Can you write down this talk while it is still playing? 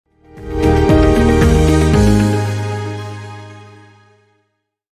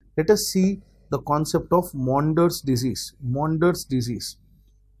Let us see the concept of Mondor's disease. Mondor's disease.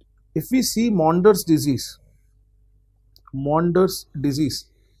 If we see Mondor's disease,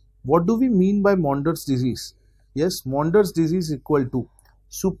 what do we mean by Mondor's disease? Yes, Mondor's disease is equal to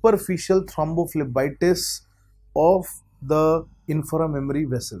superficial thrombophlebitis of the inframammary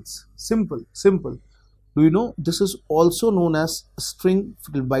vessels. Simple. Do you know this is also known as string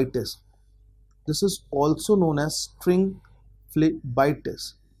phlebitis? This is also known as string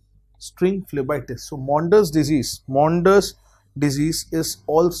phlebitis. So Mondor's disease is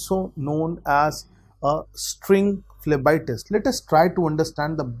also known as a string phlebitis. Let us try to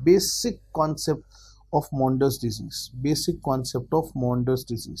understand the basic concept of Mondor's disease.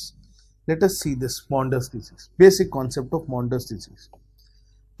 Let us see this Mondor's disease. Basic concept of Mondor's disease.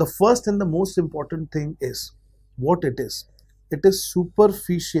 The first and the most important thing is what it is. It is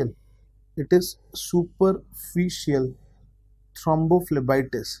superficial.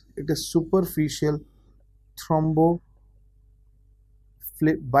 Thrombophlebitis. It is superficial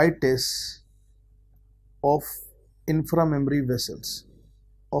thrombophlebitis of inframammary vessels.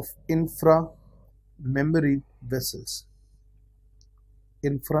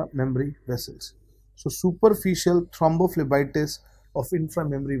 So superficial thrombophlebitis of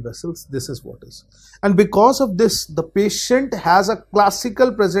inframammary vessels, this is what is. And because of this, the patient has a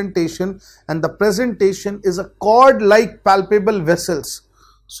classical presentation, and the presentation is a cord-like palpable vessels.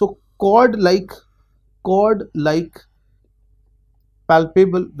 So cord-like palpable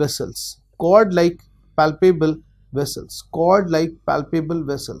vessels.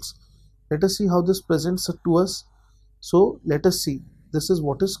 Let us see how this presents to us. So let us see. This is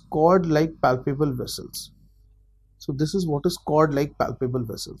what is cord-like palpable vessels. So this is what is cord-like palpable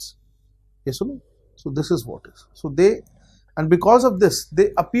vessels. Yes or no? So this is what is. So and because of this,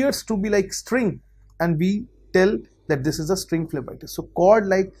 they appears to be like string, and we tell that this is a string phlebitis. So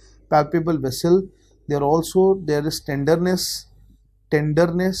cord-like palpable vessel. There is tenderness.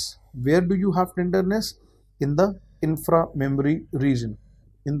 Where do you have tenderness? In the inframammary region.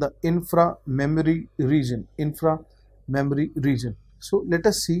 So let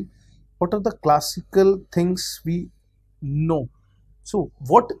us see what are the classical things we know. So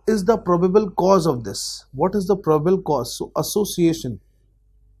what is the probable cause of this? So association.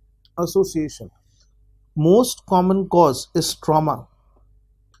 Most common cause is trauma.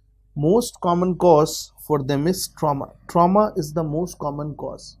 Most common cause for them is trauma. Trauma is the most common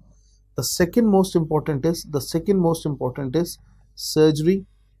cause. The second most important is surgery.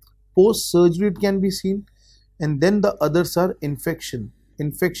 Post surgery it can be seen, and then the others are infection.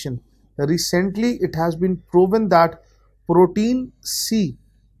 Recently it has been proven that protein C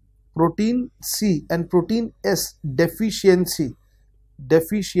and protein S deficiency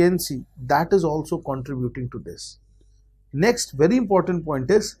that is also contributing to this. Next very important point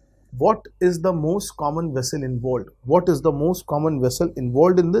is, what is the most common vessel involved?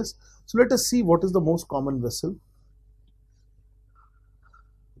 In this? So let us see what is the most common vessel.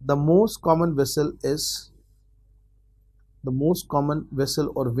 The most common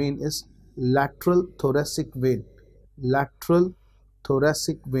vessel or vein is lateral thoracic vein.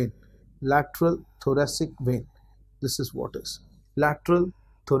 This is what is lateral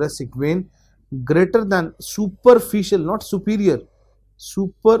thoracic vein, greater than superficial, not superior,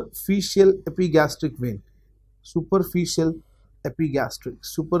 superficial epigastric vein. Superficial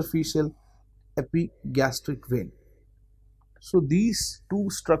epigastric vein. So these two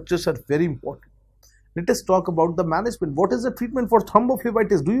structures are very important. Let us talk about the management. What is the treatment for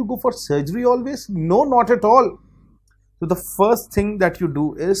thrombophlebitis? Do you go for surgery always? No, not at all. So the first thing that you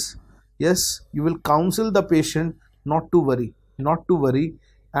do is, yes, you will counsel the patient not to worry,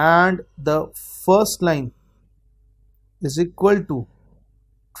 and the first line is equal to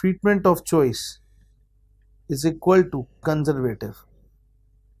treatment of choice is equal to conservative.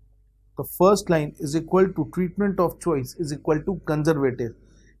 The first line is equal to treatment of choice is equal to conservative.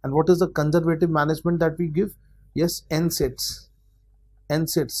 And what is the conservative management that we give? Yes, NSAIDs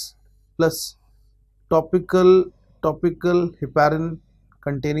plus topical heparin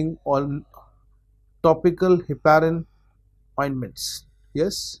containing all topical heparin ointments.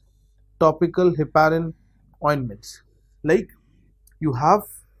 Yes, topical heparin ointments. Like you have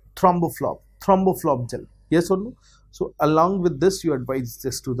thrombophleb gel. Yes or no? So along with this, you advise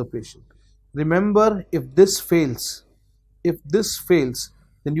this to the patient. Remember, if this fails,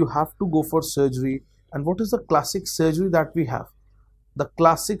 then you have to go for surgery. And what is the classic surgery that we have? The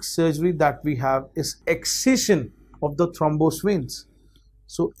classic surgery that we have is excision of the thrombosed veins.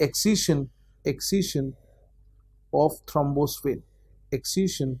 So excision of thrombosed vein.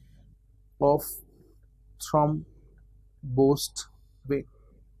 Excision of thrombosed vein.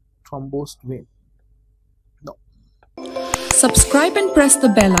 thrombosed vein. Now, Subscribe and press the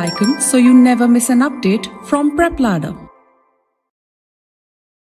bell icon so you never miss an update from PrepLadder.